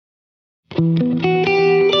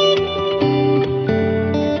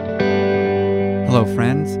Hello,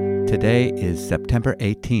 friends. Today is September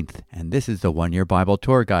 18th, and this is the One Year Bible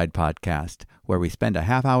Tour Guide podcast, where we spend a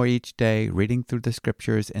half hour each day reading through the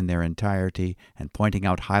scriptures in their entirety and pointing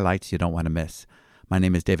out highlights you don't want to miss. My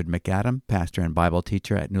name is David MacAdam, pastor and Bible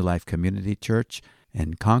teacher at New Life Community Church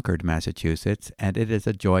in Concord, Massachusetts, and it is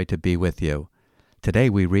a joy to be with you. Today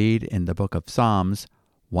we read in the book of Psalms,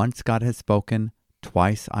 "Once God has spoken,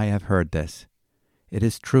 twice I have heard this." It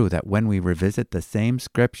is true that when we revisit the same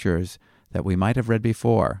scriptures that we might have read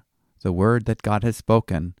before, the word that God has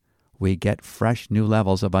spoken, we get fresh new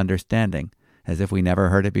levels of understanding, as if we never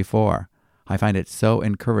heard it before. I find it so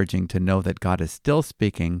encouraging to know that God is still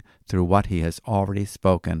speaking through what He has already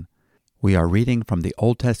spoken. We are reading from the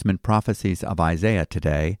Old Testament prophecies of Isaiah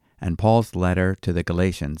today and Paul's letter to the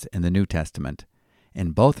Galatians in the New Testament.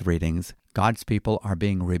 In both readings, God's people are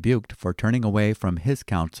being rebuked for turning away from His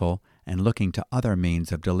counsel and looking to other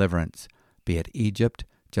means of deliverance, be it Egypt,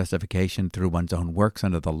 justification through one's own works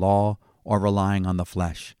under the law, or relying on the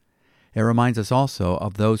flesh. It reminds us also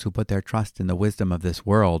of those who put their trust in the wisdom of this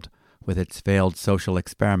world with its failed social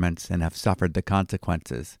experiments and have suffered the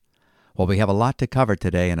consequences. Well, we have a lot to cover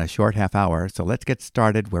today in a short half hour, so let's get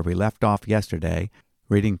started where we left off yesterday,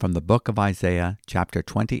 reading from the book of Isaiah, chapter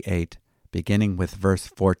 28, beginning with verse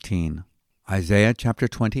 14. Isaiah chapter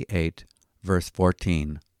 28, verse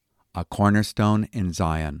 14. A cornerstone in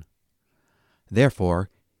Zion. Therefore,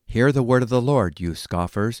 hear the word of the Lord, you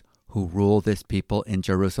scoffers, who rule this people in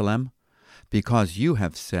Jerusalem. Because you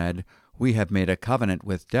have said, "We have made a covenant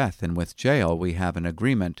with death, and with jail we have an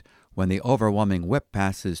agreement. When the overwhelming whip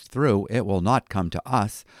passes through, it will not come to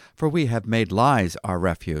us, for we have made lies our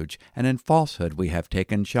refuge, and in falsehood we have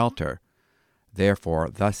taken shelter." Therefore,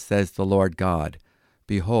 thus says the Lord God,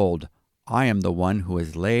 Behold, I am the one who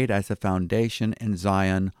has laid as a foundation in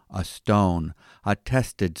Zion a stone, a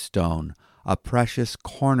tested stone, a precious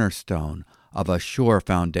cornerstone of a sure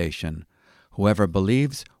foundation. Whoever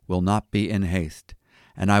believes will not be in haste.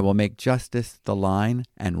 And I will make justice the line,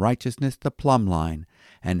 and righteousness the plumb line,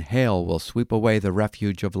 and hail will sweep away the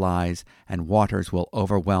refuge of lies, and waters will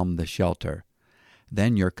overwhelm the shelter.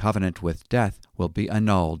 Then your covenant with death will be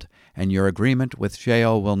annulled, and your agreement with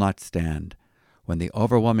Sheol will not stand. When the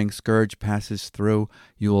overwhelming scourge passes through,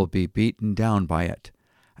 you will be beaten down by it.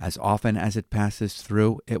 As often as it passes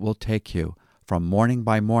through, it will take you. From morning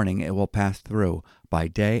by morning it will pass through, by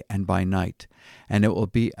day and by night, and it will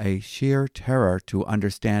be a sheer terror to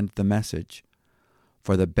understand the message.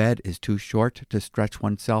 For the bed is too short to stretch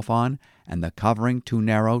oneself on, and the covering too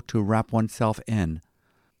narrow to wrap oneself in.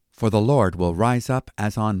 For the Lord will rise up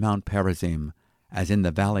as on Mount Perazim, as in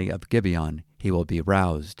the valley of Gibeon He will be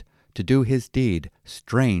roused. To do His deed,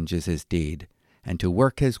 strange is His deed, and to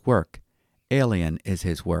work His work, alien is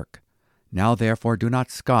His work. Now therefore do not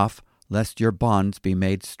scoff, lest your bonds be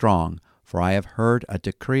made strong, for I have heard a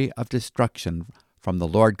decree of destruction from the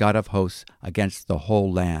Lord God of hosts against the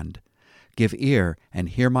whole land. Give ear and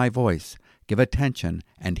hear my voice, give attention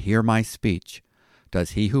and hear my speech.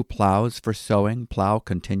 Does he who plows for sowing plow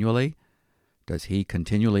continually? Does he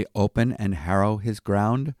continually open and harrow his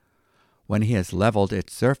ground? When he has leveled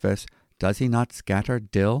its surface, does he not scatter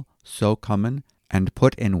dill, sow cumin, and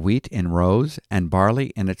put in wheat in rows, and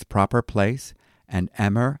barley in its proper place, and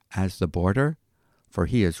emmer as the border? For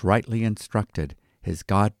he is rightly instructed, his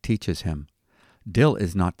God teaches him. Dill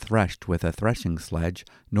is not threshed with a threshing sledge,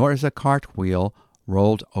 nor is a cart wheel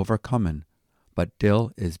rolled over cumin. But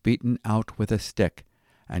dill is beaten out with a stick,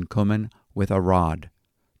 and cumin with a rod.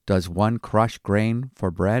 Does one crush grain for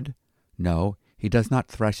bread? No, he does not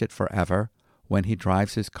thresh it forever. When he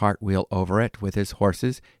drives his cartwheel over it with his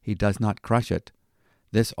horses, he does not crush it.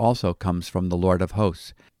 This also comes from the Lord of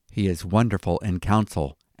hosts. He is wonderful in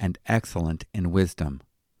counsel and excellent in wisdom.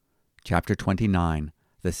 Chapter 29.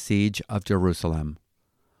 The Siege of Jerusalem.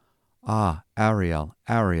 Ah, Ariel,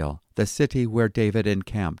 Ariel, the city where David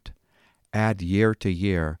encamped. Add year to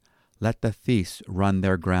year, let the feasts run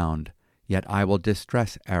their ground. Yet I will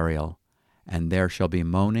distress Ariel, and there shall be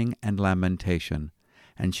moaning and lamentation,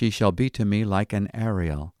 and she shall be to me like an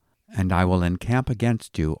Ariel. And I will encamp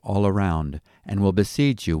against you all around, and will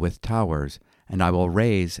besiege you with towers, and I will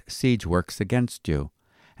raise siege works against you,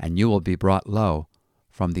 and you will be brought low.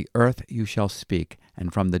 From the earth you shall speak,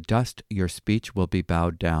 and from the dust your speech will be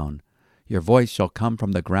bowed down. Your voice shall come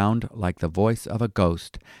from the ground like the voice of a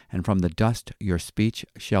ghost, and from the dust your speech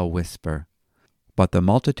shall whisper. But the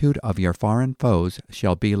multitude of your foreign foes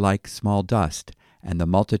shall be like small dust, and the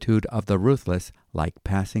multitude of the ruthless like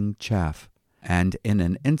passing chaff. And in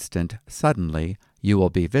an instant, suddenly, You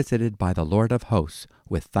will be visited by the Lord of hosts,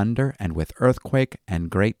 with thunder and with earthquake and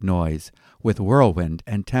great noise, with whirlwind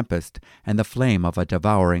and tempest and the flame of a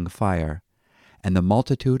devouring fire. And the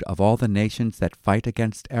multitude of all the nations that fight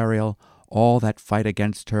against Ariel, all that fight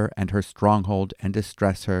against her and her stronghold and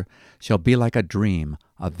distress her, shall be like a dream,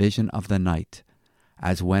 a vision of the night.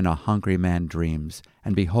 As when a hungry man dreams,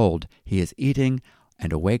 and behold, he is eating,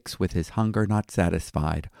 and awakes with his hunger not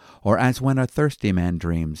satisfied, or as when a thirsty man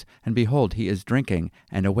dreams, and behold, he is drinking,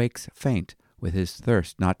 and awakes faint, with his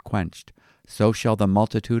thirst not quenched, so shall the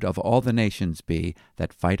multitude of all the nations be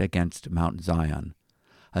that fight against Mount Zion.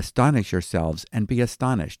 Astonish yourselves, and be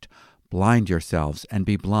astonished. Blind yourselves, and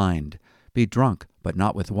be blind. Be drunk, but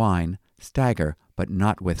not with wine. Stagger, but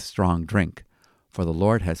not with strong drink. For the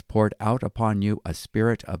Lord has poured out upon you a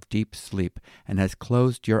spirit of deep sleep, and has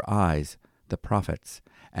closed your eyes, the prophets,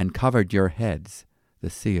 and covered your heads, the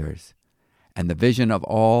seers. And the vision of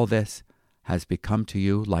all this has become to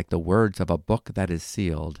you like the words of a book that is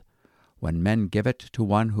sealed. When men give it to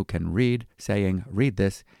one who can read, saying, Read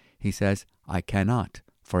this, he says, I cannot,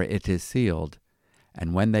 for it is sealed.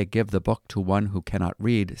 And when they give the book to one who cannot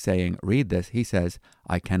read, saying, Read this, he says,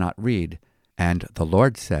 I cannot read. And the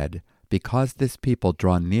Lord said, Because this people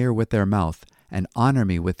draw near with their mouth, and honor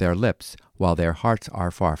me with their lips, while their hearts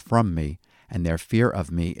are far from me, and their fear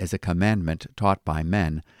of me is a commandment taught by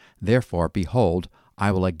men, therefore, behold,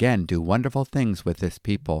 I will again do wonderful things with this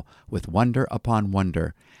people, with wonder upon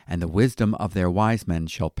wonder, and the wisdom of their wise men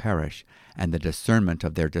shall perish, and the discernment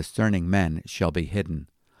of their discerning men shall be hidden.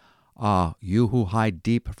 Ah, you who hide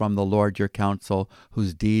deep from the Lord your counsel,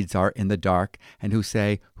 whose deeds are in the dark, and who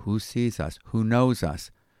say, Who sees us? Who knows us?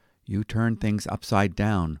 You turn things upside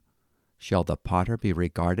down. Shall the potter be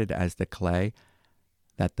regarded as the clay,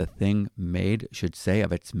 that the thing made should say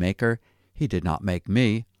of its maker, He did not make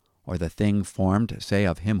me, or the thing formed say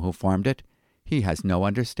of him who formed it, He has no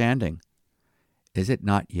understanding? Is it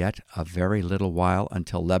not yet a very little while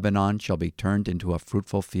until Lebanon shall be turned into a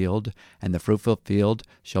fruitful field, and the fruitful field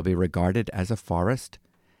shall be regarded as a forest?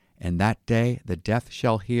 In that day the deaf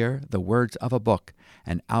shall hear the words of a book,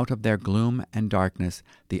 and out of their gloom and darkness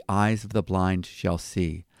the eyes of the blind shall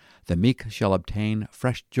see. The meek shall obtain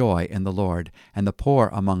fresh joy in the Lord, and the poor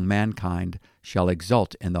among mankind shall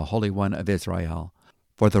exult in the Holy One of Israel.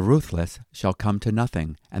 For the ruthless shall come to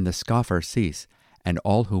nothing, and the scoffer cease, and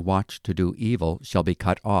all who watch to do evil shall be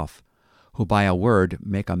cut off, who by a word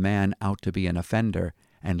make a man out to be an offender,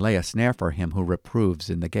 and lay a snare for him who reproves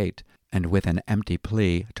in the gate, and with an empty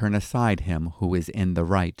plea turn aside him who is in the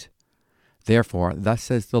right. Therefore thus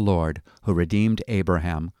says the Lord, who redeemed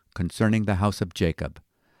Abraham, concerning the house of Jacob,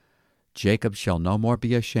 Jacob shall no more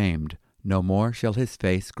be ashamed, no more shall his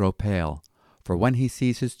face grow pale. For when he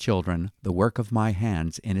sees his children, the work of my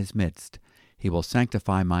hands in his midst, he will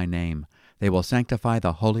sanctify my name. They will sanctify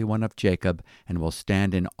the Holy One of Jacob, and will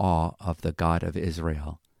stand in awe of the God of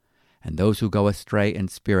Israel. And those who go astray in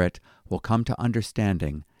spirit will come to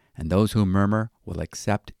understanding, and those who murmur will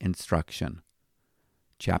accept instruction.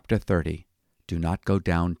 Chapter 30. Do not go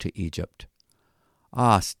down to Egypt.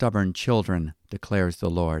 Ah, stubborn children, declares the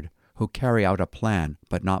Lord, who carry out a plan,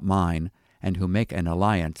 but not mine, and who make an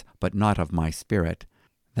alliance, but not of my spirit,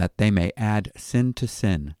 that they may add sin to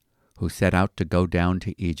sin, who set out to go down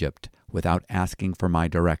to Egypt, without asking for my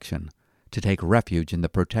direction, to take refuge in the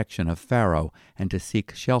protection of Pharaoh, and to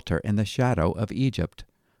seek shelter in the shadow of Egypt.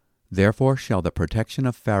 Therefore shall the protection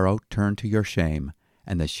of Pharaoh turn to your shame,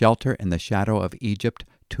 and the shelter in the shadow of Egypt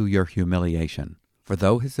to your humiliation. For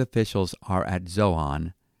though his officials are at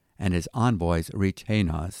Zoan, and his envoys reach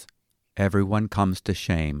Hanas, everyone comes to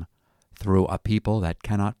shame, through a people that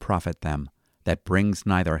cannot profit them, that brings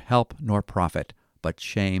neither help nor profit, but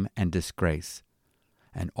shame and disgrace.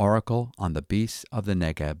 An oracle on the beasts of the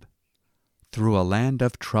Negeb. Through a land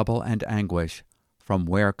of trouble and anguish, from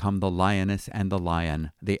where come the lioness and the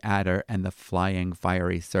lion, the adder and the flying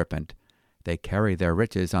fiery serpent. They carry their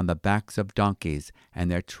riches on the backs of donkeys,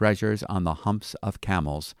 and their treasures on the humps of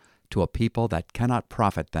camels, to a people that cannot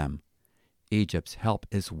profit them. Egypt's help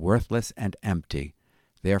is worthless and empty.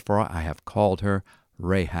 Therefore I have called her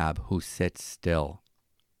Rahab, who sits still.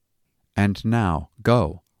 And now,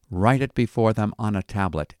 go, write it before them on a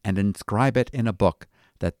tablet, and inscribe it in a book,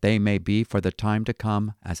 that they may be for the time to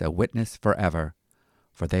come as a witness forever.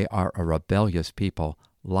 For they are a rebellious people,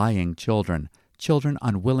 lying children, children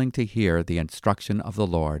unwilling to hear the instruction of the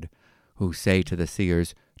Lord, who say to the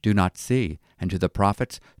seers, Do not see, and to the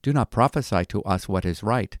prophets, Do not prophesy to us what is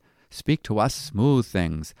right. Speak to us smooth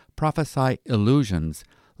things, prophesy illusions.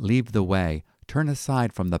 Leave the way, turn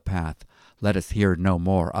aside from the path. Let us hear no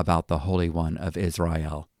more about the Holy One of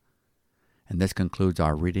Israel. And this concludes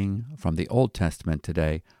our reading from the Old Testament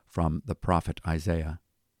today from the prophet Isaiah.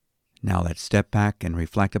 Now let's step back and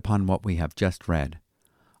reflect upon what we have just read.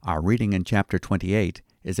 Our reading in chapter 28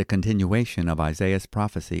 is a continuation of Isaiah's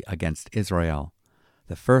prophecy against Israel.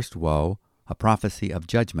 The first woe, a prophecy of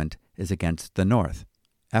judgment, is against the north,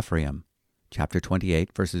 Ephraim, chapter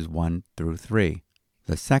 28, verses 1 through 3.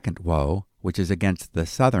 The second woe, which is against the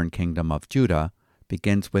southern kingdom of Judah,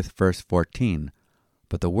 begins with verse 14.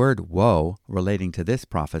 But the word woe relating to this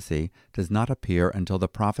prophecy does not appear until the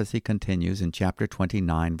prophecy continues in chapter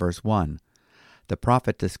 29, verse 1. The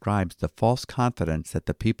prophet describes the false confidence that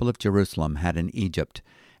the people of Jerusalem had in Egypt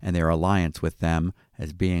and their alliance with them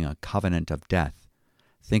as being a covenant of death.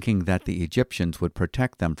 Thinking that the Egyptians would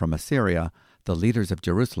protect them from Assyria, the leaders of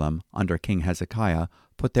Jerusalem, under King Hezekiah,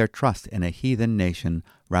 put their trust in a heathen nation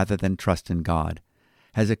rather than trust in God.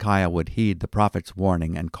 Hezekiah would heed the prophet's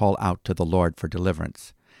warning and call out to the Lord for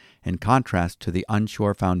deliverance. In contrast to the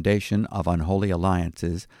unsure foundation of unholy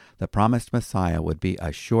alliances, the promised Messiah would be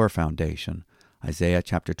a sure foundation. Isaiah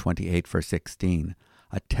chapter 28, verse 16,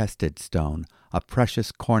 a tested stone, a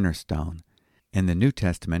precious cornerstone. In the New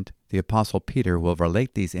Testament, the Apostle Peter will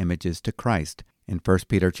relate these images to Christ in 1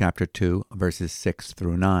 Peter chapter 2, verses 6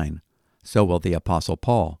 through 9. So will the Apostle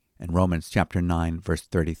Paul in Romans chapter 9, verse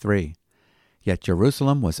 33. Yet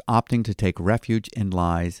Jerusalem was opting to take refuge in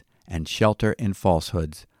lies and shelter in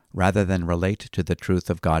falsehoods, rather than relate to the truth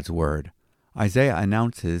of God's word. Isaiah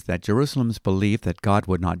announces that Jerusalem's belief that God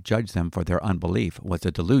would not judge them for their unbelief was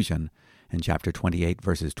a delusion in chapter 28,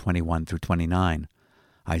 verses 21 through 29.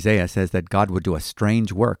 Isaiah says that God would do a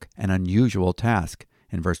strange work, an unusual task,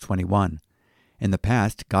 in verse 21. In the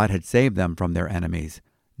past, God had saved them from their enemies.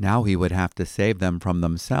 Now he would have to save them from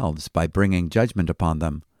themselves by bringing judgment upon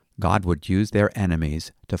them. God would use their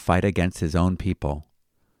enemies to fight against his own people.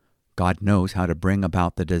 God knows how to bring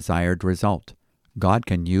about the desired result. God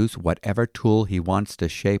can use whatever tool he wants to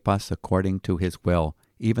shape us according to his will,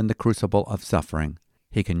 even the crucible of suffering.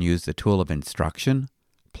 He can use the tool of instruction,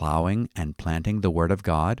 plowing and planting the word of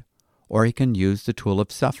God, or he can use the tool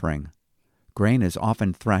of suffering. Grain is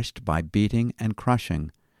often threshed by beating and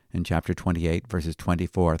crushing. In chapter 28, verses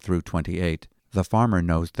 24 through 28, the farmer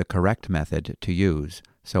knows the correct method to use,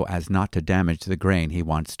 so as not to damage the grain he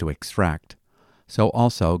wants to extract. So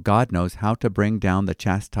also God knows how to bring down the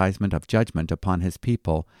chastisement of judgment upon his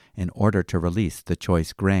people in order to release the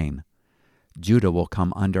choice grain. Judah will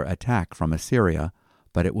come under attack from Assyria,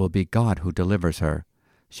 but it will be God who delivers her.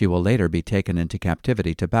 She will later be taken into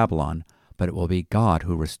captivity to Babylon, but it will be God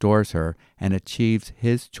who restores her and achieves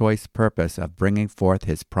his choice purpose of bringing forth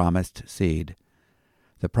his promised seed.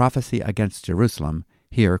 The prophecy against Jerusalem,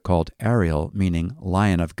 here called Ariel, meaning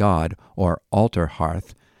Lion of God, or altar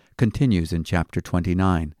hearth, continues in chapter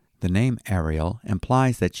 29. The name Ariel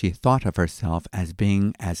implies that she thought of herself as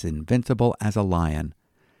being as invincible as a lion.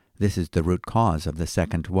 This is the root cause of the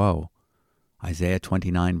second woe. Isaiah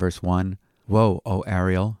 29, verse 1, Woe, O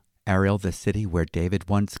Ariel, Ariel the city where David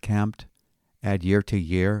once camped. Add year to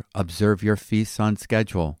year, observe your feasts on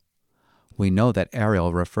schedule. We know that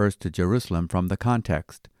Ariel refers to Jerusalem from the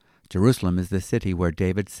context. Jerusalem is the city where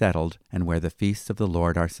David settled and where the feasts of the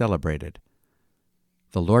Lord are celebrated.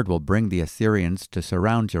 The Lord will bring the Assyrians to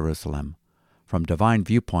surround Jerusalem. From divine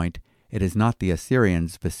viewpoint, it is not the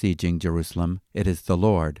Assyrians besieging Jerusalem, it is the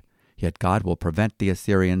Lord. Yet God will prevent the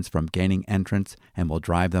Assyrians from gaining entrance and will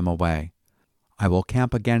drive them away. I will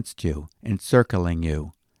camp against you, encircling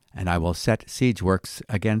you, and I will set siege works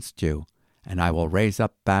against you, and I will raise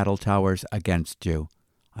up battle towers against you.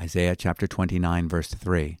 Isaiah chapter 29, verse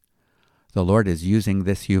 3. The Lord is using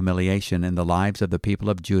this humiliation in the lives of the people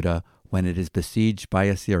of Judah when it is besieged by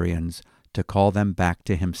Assyrians to call them back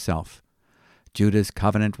to himself. Judah's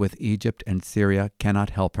covenant with Egypt and Syria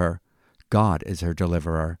cannot help her. God is her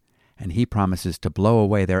deliverer, and he promises to blow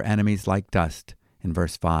away their enemies like dust. In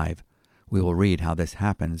verse 5, we will read how this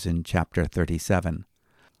happens in chapter 37.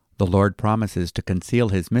 The Lord promises to conceal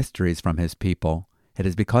his mysteries from his people. It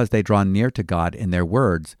is because they draw near to God in their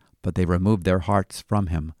words, but they remove their hearts from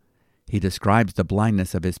him. He describes the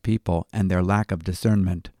blindness of his people and their lack of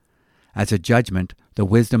discernment. As a judgment, the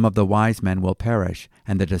wisdom of the wise men will perish,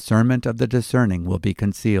 and the discernment of the discerning will be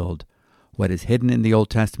concealed. What is hidden in the Old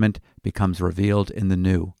Testament becomes revealed in the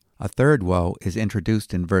New. A third woe is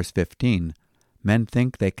introduced in verse 15. Men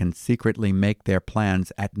think they can secretly make their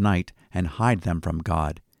plans at night and hide them from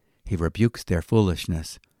God. He rebukes their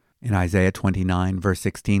foolishness. In Isaiah 29, verse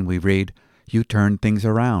 16, we read, You turn things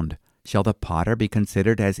around. Shall the potter be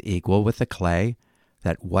considered as equal with the clay,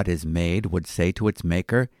 that what is made would say to its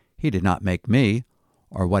maker, He did not make me,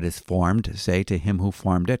 or what is formed say to him who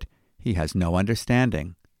formed it, He has no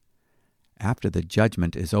understanding. After the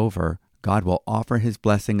judgment is over, God will offer his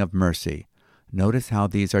blessing of mercy. Notice how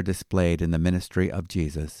these are displayed in the ministry of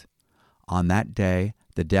Jesus. On that day,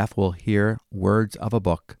 the deaf will hear words of a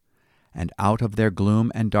book, and out of their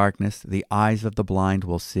gloom and darkness the eyes of the blind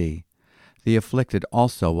will see. The afflicted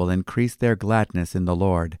also will increase their gladness in the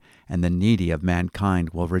Lord, and the needy of mankind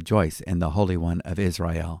will rejoice in the Holy One of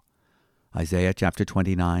Israel. Isaiah chapter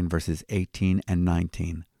 29, verses 18 and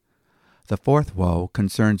 19. The fourth woe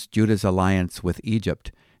concerns Judah's alliance with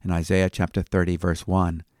Egypt in Isaiah chapter 30, verse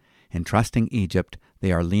 1. In trusting Egypt,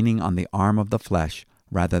 they are leaning on the arm of the flesh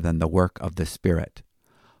rather than the work of the Spirit.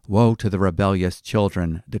 Woe to the rebellious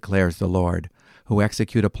children, declares the Lord, who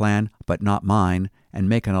execute a plan but not mine, and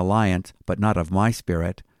make an alliance but not of my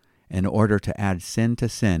Spirit, in order to add sin to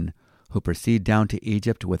sin, who proceed down to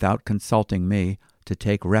Egypt without consulting me, to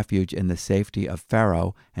take refuge in the safety of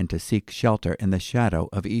Pharaoh, and to seek shelter in the shadow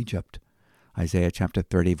of Egypt. Isaiah chapter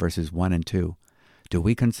 30, verses 1 and 2. Do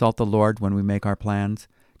we consult the Lord when we make our plans?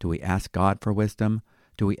 Do we ask God for wisdom?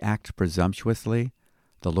 Do we act presumptuously?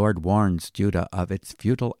 The Lord warns Judah of its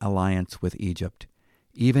futile alliance with Egypt.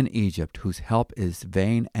 Even Egypt, whose help is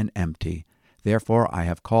vain and empty. Therefore I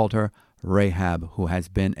have called her Rahab, who has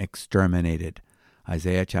been exterminated.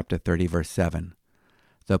 Isaiah chapter 30, verse 7.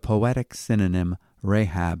 The poetic synonym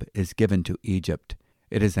Rahab is given to Egypt.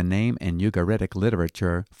 It is a name in Ugaritic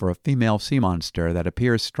literature for a female sea monster that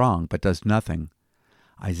appears strong but does nothing.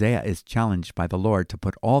 Isaiah is challenged by the Lord to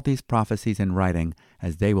put all these prophecies in writing,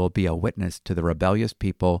 as they will be a witness to the rebellious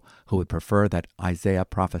people who would prefer that Isaiah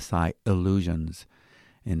prophesy illusions,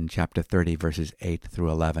 in chapter 30, verses 8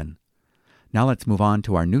 through 11. Now let's move on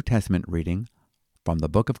to our New Testament reading from the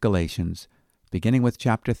book of Galatians, beginning with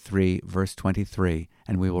chapter 3, verse 23,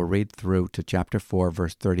 and we will read through to chapter 4,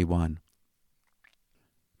 verse 31.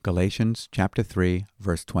 Galatians chapter 3,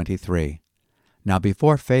 verse 23. Now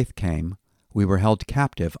before faith came, we were held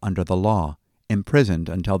captive under the law, imprisoned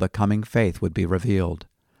until the coming faith would be revealed.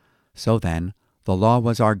 So then, the law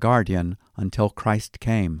was our guardian until Christ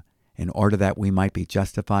came, in order that we might be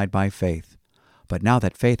justified by faith. But now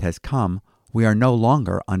that faith has come, we are no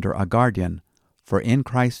longer under a guardian. For in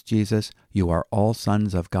Christ Jesus you are all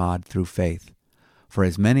sons of God through faith. For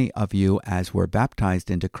as many of you as were baptized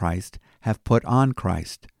into Christ have put on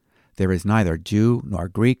Christ. There is neither Jew nor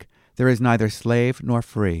Greek, there is neither slave nor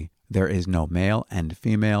free, there is no male and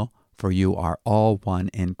female, for you are all one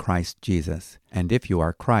in Christ Jesus. And if you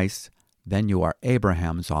are Christ's, then you are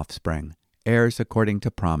Abraham's offspring, heirs according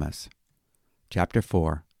to promise. Chapter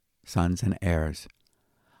 4. Sons and heirs.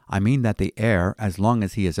 I mean that the heir, as long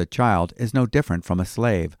as he is a child, is no different from a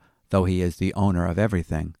slave, though he is the owner of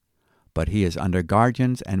everything. But he is under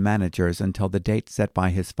guardians and managers until the date set by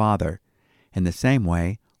his father. In the same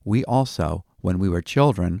way, we also, when we were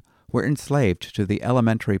children, were enslaved to the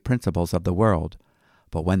elementary principles of the world.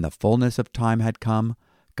 But when the fullness of time had come,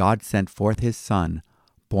 God sent forth his Son,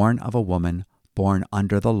 born of a woman, born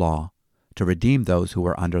under the law, to redeem those who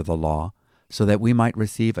were under the law, so that we might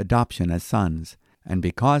receive adoption as sons. And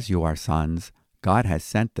because you are sons, God has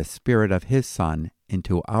sent the Spirit of his Son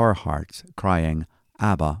into our hearts, crying,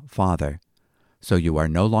 Abba, Father. So you are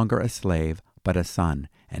no longer a slave, but a son,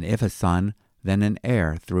 and if a son, then an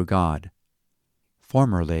heir through God.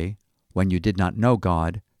 Formerly, when you did not know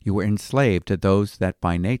God, you were enslaved to those that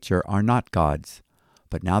by nature are not God's.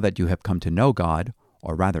 But now that you have come to know God,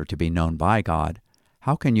 or rather to be known by God,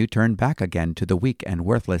 how can you turn back again to the weak and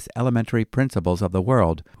worthless elementary principles of the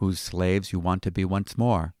world, whose slaves you want to be once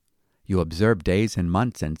more? You observe days and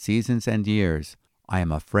months and seasons and years. I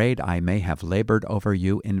am afraid I may have labored over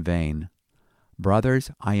you in vain.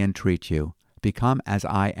 Brothers, I entreat you, become as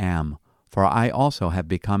I am, for I also have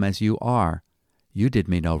become as you are. You did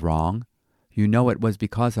me no wrong. You know it was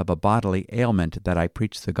because of a bodily ailment that I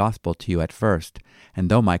preached the gospel to you at first, and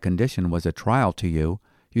though my condition was a trial to you,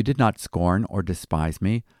 you did not scorn or despise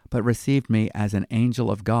me, but received me as an angel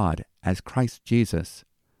of God, as Christ Jesus.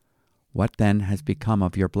 What then has become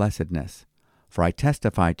of your blessedness? For I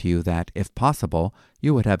testify to you that, if possible,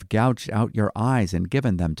 you would have gouged out your eyes and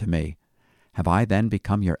given them to me. Have I then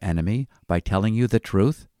become your enemy by telling you the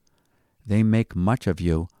truth? They make much of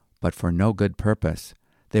you, but for no good purpose.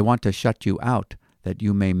 They want to shut you out, that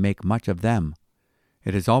you may make much of them.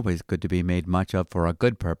 It is always good to be made much of for a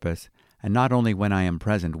good purpose, and not only when I am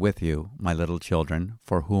present with you, my little children,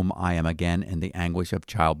 for whom I am again in the anguish of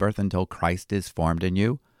childbirth until Christ is formed in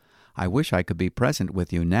you. I wish I could be present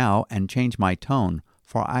with you now and change my tone,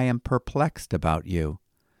 for I am perplexed about you.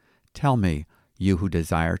 Tell me, you who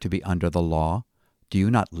desire to be under the law, do you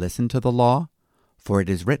not listen to the law? For it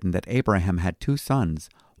is written that Abraham had 2 sons,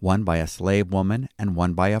 one by a slave woman and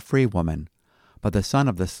one by a free woman. But the son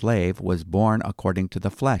of the slave was born according to the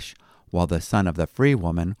flesh, while the son of the free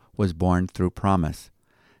woman was born through promise.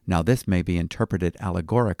 Now this may be interpreted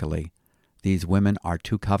allegorically. These women are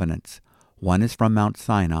two covenants. One is from Mount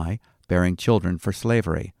Sinai, bearing children for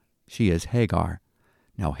slavery. She is Hagar.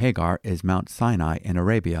 Now Hagar is Mount Sinai in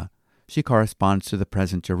Arabia. She corresponds to the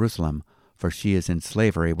present Jerusalem, for she is in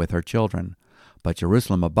slavery with her children. But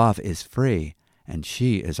Jerusalem above is free, and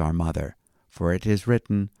she is our mother. For it is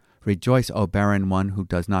written, Rejoice, O barren one who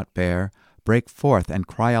does not bear. Break forth and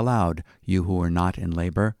cry aloud, you who are not in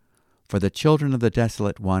labor. For the children of the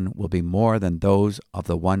desolate one will be more than those of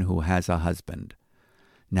the one who has a husband.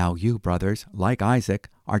 Now you, brothers, like Isaac,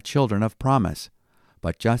 are children of promise.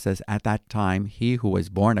 But just as at that time he who was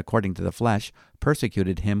born according to the flesh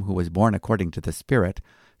persecuted him who was born according to the Spirit,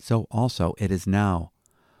 so also it is now.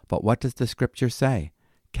 But what does the Scripture say?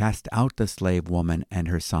 Cast out the slave woman and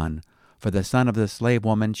her son, for the son of the slave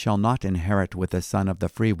woman shall not inherit with the son of the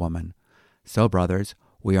free woman. So, brothers,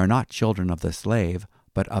 we are not children of the slave,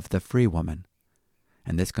 but of the free woman.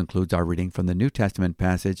 And this concludes our reading from the New Testament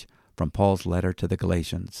passage from Paul's letter to the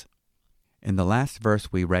Galatians. In the last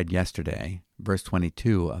verse we read yesterday, verse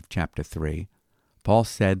 22 of chapter 3, Paul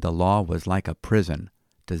said the law was like a prison,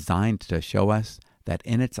 designed to show us that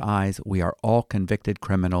in its eyes we are all convicted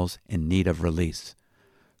criminals in need of release.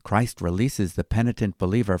 Christ releases the penitent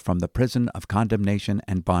believer from the prison of condemnation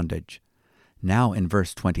and bondage. Now in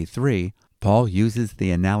verse 23, Paul uses the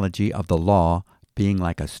analogy of the law being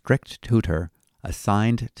like a strict tutor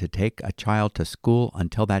assigned to take a child to school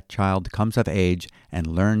until that child comes of age and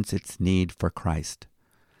learns its need for Christ.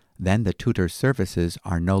 Then the tutor's services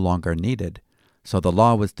are no longer needed, so the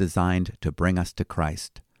law was designed to bring us to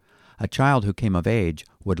Christ. A child who came of age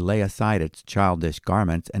would lay aside its childish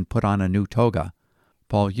garments and put on a new toga.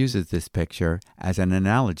 Paul uses this picture as an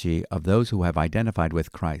analogy of those who have identified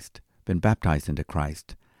with Christ, been baptized into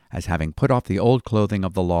Christ, as having put off the old clothing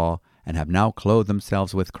of the law and have now clothed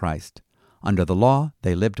themselves with Christ. Under the law,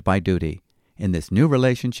 they lived by duty. In this new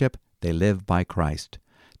relationship, they live by Christ.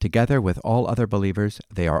 Together with all other believers,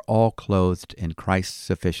 they are all clothed in Christ's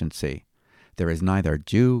sufficiency. There is neither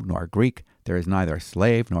Jew nor Greek, there is neither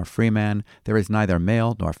slave nor free man, there is neither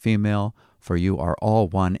male nor female, for you are all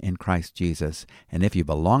one in Christ Jesus. And if you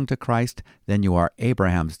belong to Christ, then you are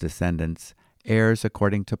Abraham's descendants, heirs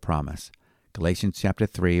according to promise. Galatians chapter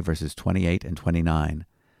 3, verses 28 and 29.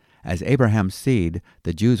 As Abraham's seed,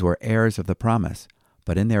 the Jews were heirs of the promise,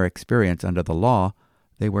 but in their experience under the law,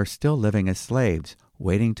 they were still living as slaves,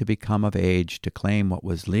 waiting to become of age to claim what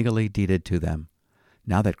was legally deeded to them.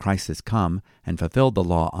 Now that Christ has come and fulfilled the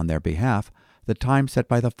law on their behalf, the time set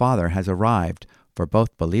by the Father has arrived for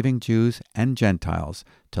both believing Jews and Gentiles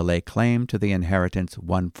to lay claim to the inheritance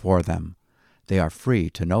won for them. They are free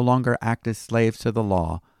to no longer act as slaves to the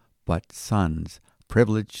law, but sons,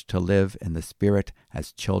 privileged to live in the Spirit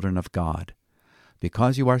as children of God.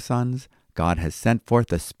 Because you are sons, God has sent forth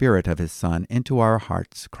the Spirit of His Son into our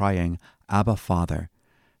hearts, crying, Abba, Father.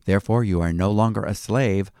 Therefore you are no longer a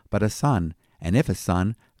slave, but a son, and if a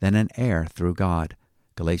son, then an heir through God.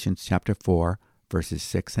 Galatians chapter 4, verses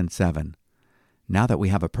 6 and 7. Now that we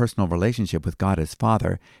have a personal relationship with God as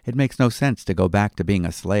Father, it makes no sense to go back to being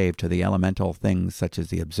a slave to the elemental things such as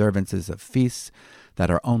the observances of feasts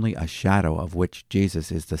that are only a shadow of which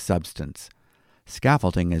Jesus is the substance.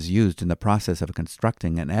 Scaffolding is used in the process of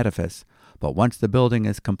constructing an edifice, but once the building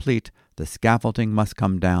is complete, the scaffolding must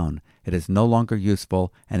come down. It is no longer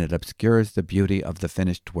useful, and it obscures the beauty of the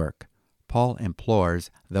finished work. Paul implores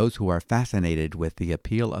those who are fascinated with the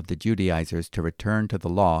appeal of the Judaizers to return to the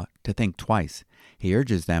law to think twice. He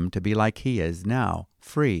urges them to be like he is now,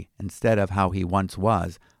 free, instead of how he once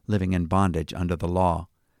was, living in bondage under the law.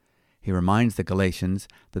 He reminds the Galatians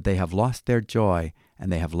that they have lost their joy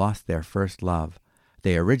and they have lost their first love.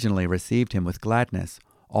 They originally received him with gladness,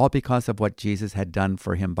 all because of what Jesus had done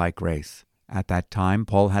for him by grace. At that time,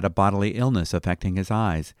 Paul had a bodily illness affecting his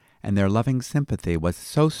eyes, and their loving sympathy was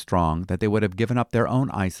so strong that they would have given up their own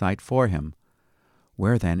eyesight for him.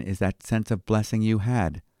 Where then is that sense of blessing you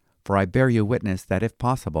had? For I bear you witness that if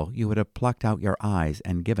possible, you would have plucked out your eyes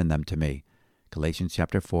and given them to me. Galatians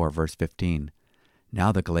chapter 4, verse 15.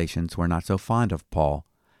 Now the Galatians were not so fond of Paul.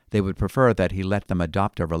 They would prefer that he let them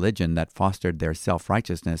adopt a religion that fostered their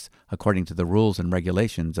self-righteousness according to the rules and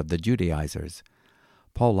regulations of the Judaizers.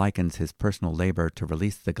 Paul likens his personal labor to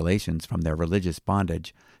release the Galatians from their religious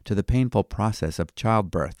bondage to the painful process of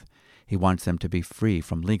childbirth. He wants them to be free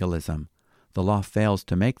from legalism. The law fails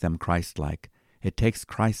to make them Christ-like. It takes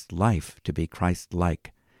Christ's life to be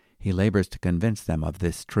Christ-like. He labors to convince them of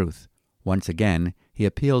this truth. Once again, he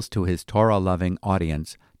appeals to his Torah-loving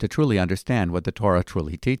audience to truly understand what the Torah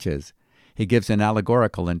truly teaches. He He gives an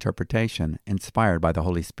allegorical interpretation inspired by the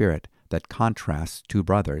Holy Spirit that contrasts two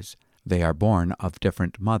brothers. They are born of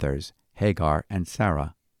different mothers, Hagar and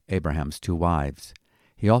Sarah, Abraham's two wives.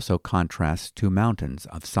 He also contrasts two mountains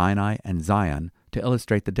of Sinai and Zion to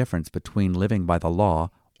illustrate the difference between living by the law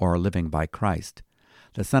or living by Christ.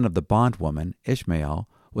 The son of the bondwoman, Ishmael,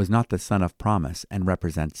 was not the son of promise and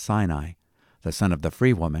represents Sinai. The son of the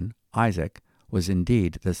free woman, Isaac, was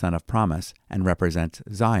indeed the son of promise and represents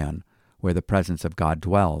Zion, where the presence of God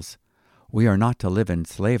dwells. We are not to live in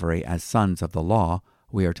slavery as sons of the law.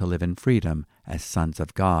 We are to live in freedom as sons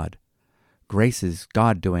of God. Grace is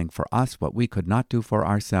God doing for us what we could not do for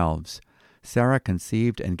ourselves. Sarah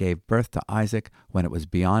conceived and gave birth to Isaac when it was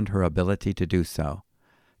beyond her ability to do so.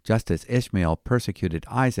 Just as Ishmael persecuted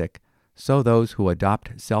Isaac, so those who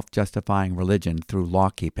adopt self-justifying religion through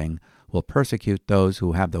law-keeping will persecute those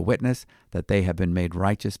who have the witness that they have been made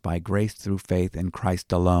righteous by grace through faith in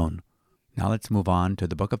Christ alone. Now let's move on to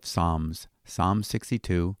the book of Psalms, Psalm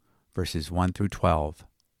 62, verses 1 through 12.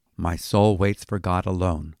 My soul waits for God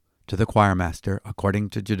alone. To the choirmaster, according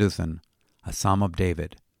to Jeduthun, a psalm of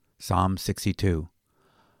David, Psalm 62.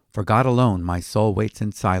 For God alone my soul waits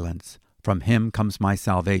in silence. From him comes my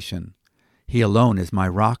salvation. He alone is my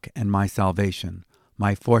rock and my salvation,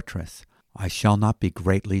 my fortress. I shall not be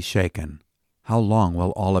greatly shaken. How long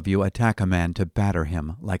will all of you attack a man to batter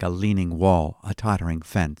him like a leaning wall, a tottering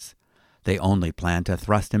fence? They only plan to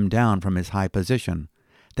thrust him down from his high position.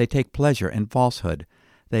 They take pleasure in falsehood.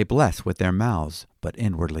 They bless with their mouths, but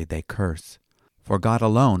inwardly they curse. For God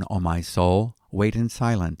alone, O my soul, wait in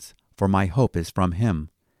silence, for my hope is from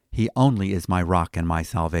him. He only is my rock and my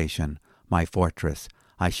salvation, my fortress.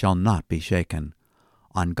 I shall not be shaken.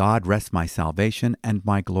 On God rests my salvation and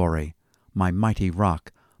my glory. My mighty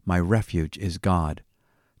rock, my refuge is God.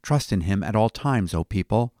 Trust in him at all times, O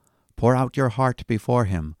people. Pour out your heart before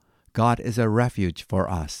him. God is a refuge for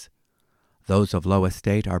us. Those of low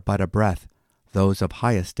estate are but a breath. Those of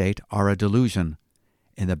high estate are a delusion.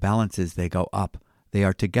 In the balances they go up. They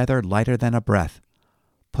are together lighter than a breath.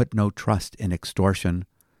 Put no trust in extortion.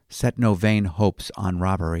 Set no vain hopes on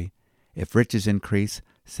robbery. If riches increase,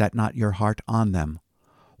 set not your heart on them.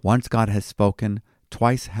 Once God has spoken,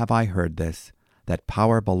 twice have I heard this, that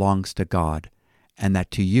power belongs to God, and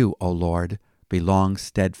that to you, O Lord, belongs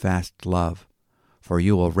steadfast love. For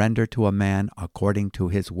you will render to a man according to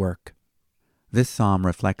his work. This psalm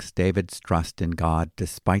reflects David's trust in God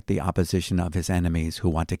despite the opposition of his enemies who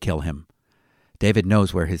want to kill him. David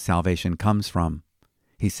knows where his salvation comes from.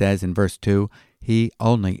 He says in verse 2, He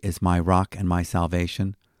only is my rock and my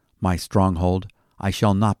salvation, my stronghold. I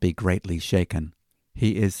shall not be greatly shaken.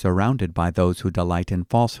 He is surrounded by those who delight in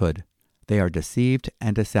falsehood. They are deceived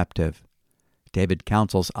and deceptive. David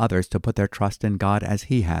counsels others to put their trust in God as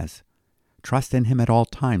he has. Trust in him at all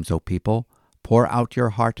times, O people. Pour out your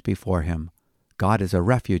heart before him. God is a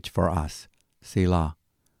refuge for us. Selah.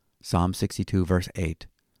 Psalm 62, verse 8.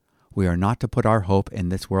 We are not to put our hope in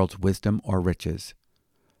this world's wisdom or riches.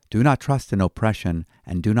 Do not trust in oppression,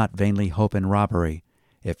 and do not vainly hope in robbery.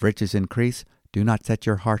 If riches increase, do not set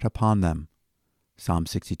your heart upon them. Psalm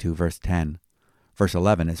 62, verse 10. Verse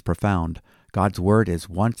 11 is profound. God's word is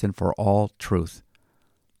once and for all truth.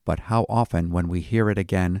 But how often, when we hear it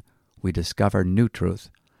again, we discover new truth,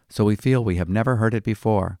 so we feel we have never heard it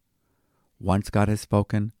before. Once God has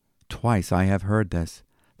spoken, twice I have heard this,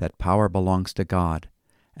 that power belongs to God,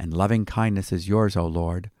 and loving kindness is yours, O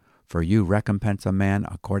Lord, for you recompense a man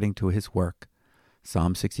according to his work.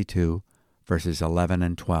 Psalm 62, verses 11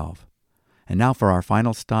 and 12. And now for our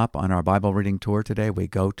final stop on our Bible reading tour today, we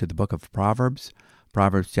go to the book of Proverbs,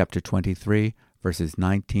 Proverbs chapter 23, verses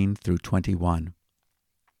 19 through 21.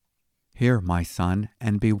 Hear, my son,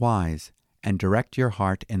 and be wise, and direct your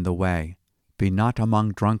heart in the way. Be not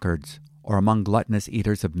among drunkards, or among gluttonous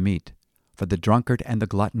eaters of meat, for the drunkard and the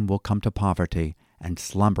glutton will come to poverty, and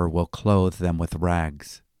slumber will clothe them with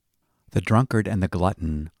rags. The drunkard and the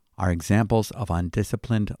glutton are examples of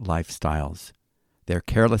undisciplined lifestyles. Their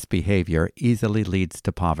careless behavior easily leads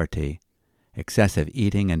to poverty. Excessive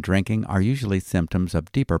eating and drinking are usually symptoms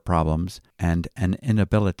of deeper problems and an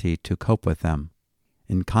inability to cope with them.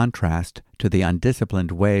 In contrast to the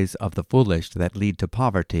undisciplined ways of the foolish that lead to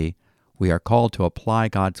poverty, we are called to apply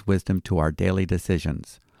God's wisdom to our daily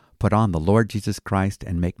decisions. Put on the Lord Jesus Christ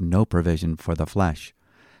and make no provision for the flesh.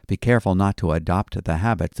 Be careful not to adopt the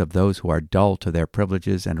habits of those who are dull to their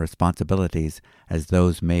privileges and responsibilities as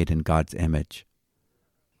those made in God's image.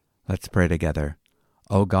 Let's pray together.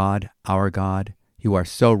 O God, our God, you are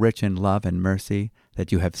so rich in love and mercy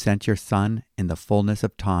that you have sent your Son in the fullness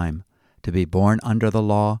of time to be born under the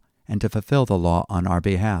law and to fulfill the law on our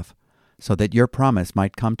behalf, so that your promise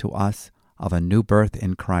might come to us, of a new birth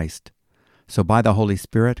in Christ. So by the Holy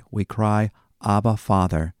Spirit, we cry, Abba,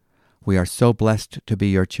 Father. We are so blessed to be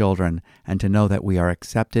your children and to know that we are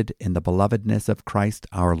accepted in the belovedness of Christ,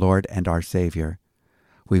 our Lord and our Savior.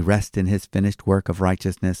 We rest in his finished work of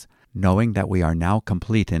righteousness, knowing that we are now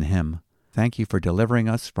complete in him. Thank you for delivering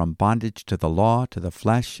us from bondage to the law, to the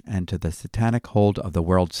flesh, and to the satanic hold of the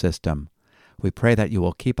world system. We pray that you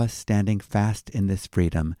will keep us standing fast in this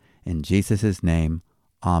freedom. In Jesus' name,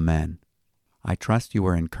 Amen. I trust you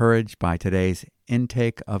were encouraged by today's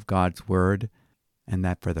intake of God's Word, and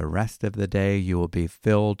that for the rest of the day you will be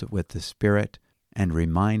filled with the Spirit and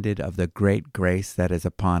reminded of the great grace that is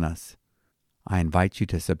upon us. I invite you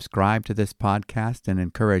to subscribe to this podcast and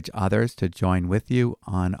encourage others to join with you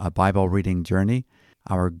on a Bible reading journey.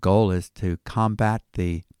 Our goal is to combat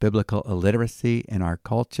the biblical illiteracy in our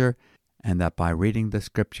culture, and that by reading the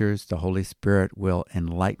Scriptures, the Holy Spirit will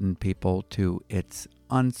enlighten people to its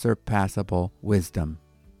unsurpassable wisdom.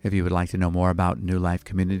 If you would like to know more about New Life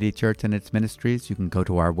Community Church and its ministries, you can go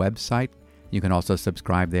to our website. You can also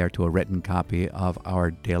subscribe there to a written copy of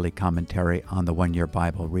our daily commentary on the one-year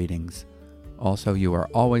Bible readings. Also, you are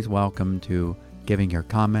always welcome to giving your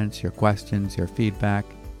comments, your questions, your feedback,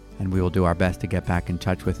 and we will do our best to get back in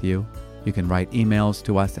touch with you. You can write emails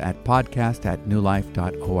to us at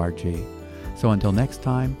podcast@newlife.org. So until next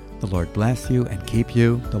time, the Lord bless you and keep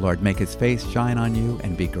you. The Lord make his face shine on you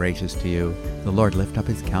and be gracious to you. The Lord lift up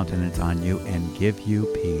his countenance on you and give you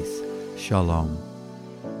peace. Shalom.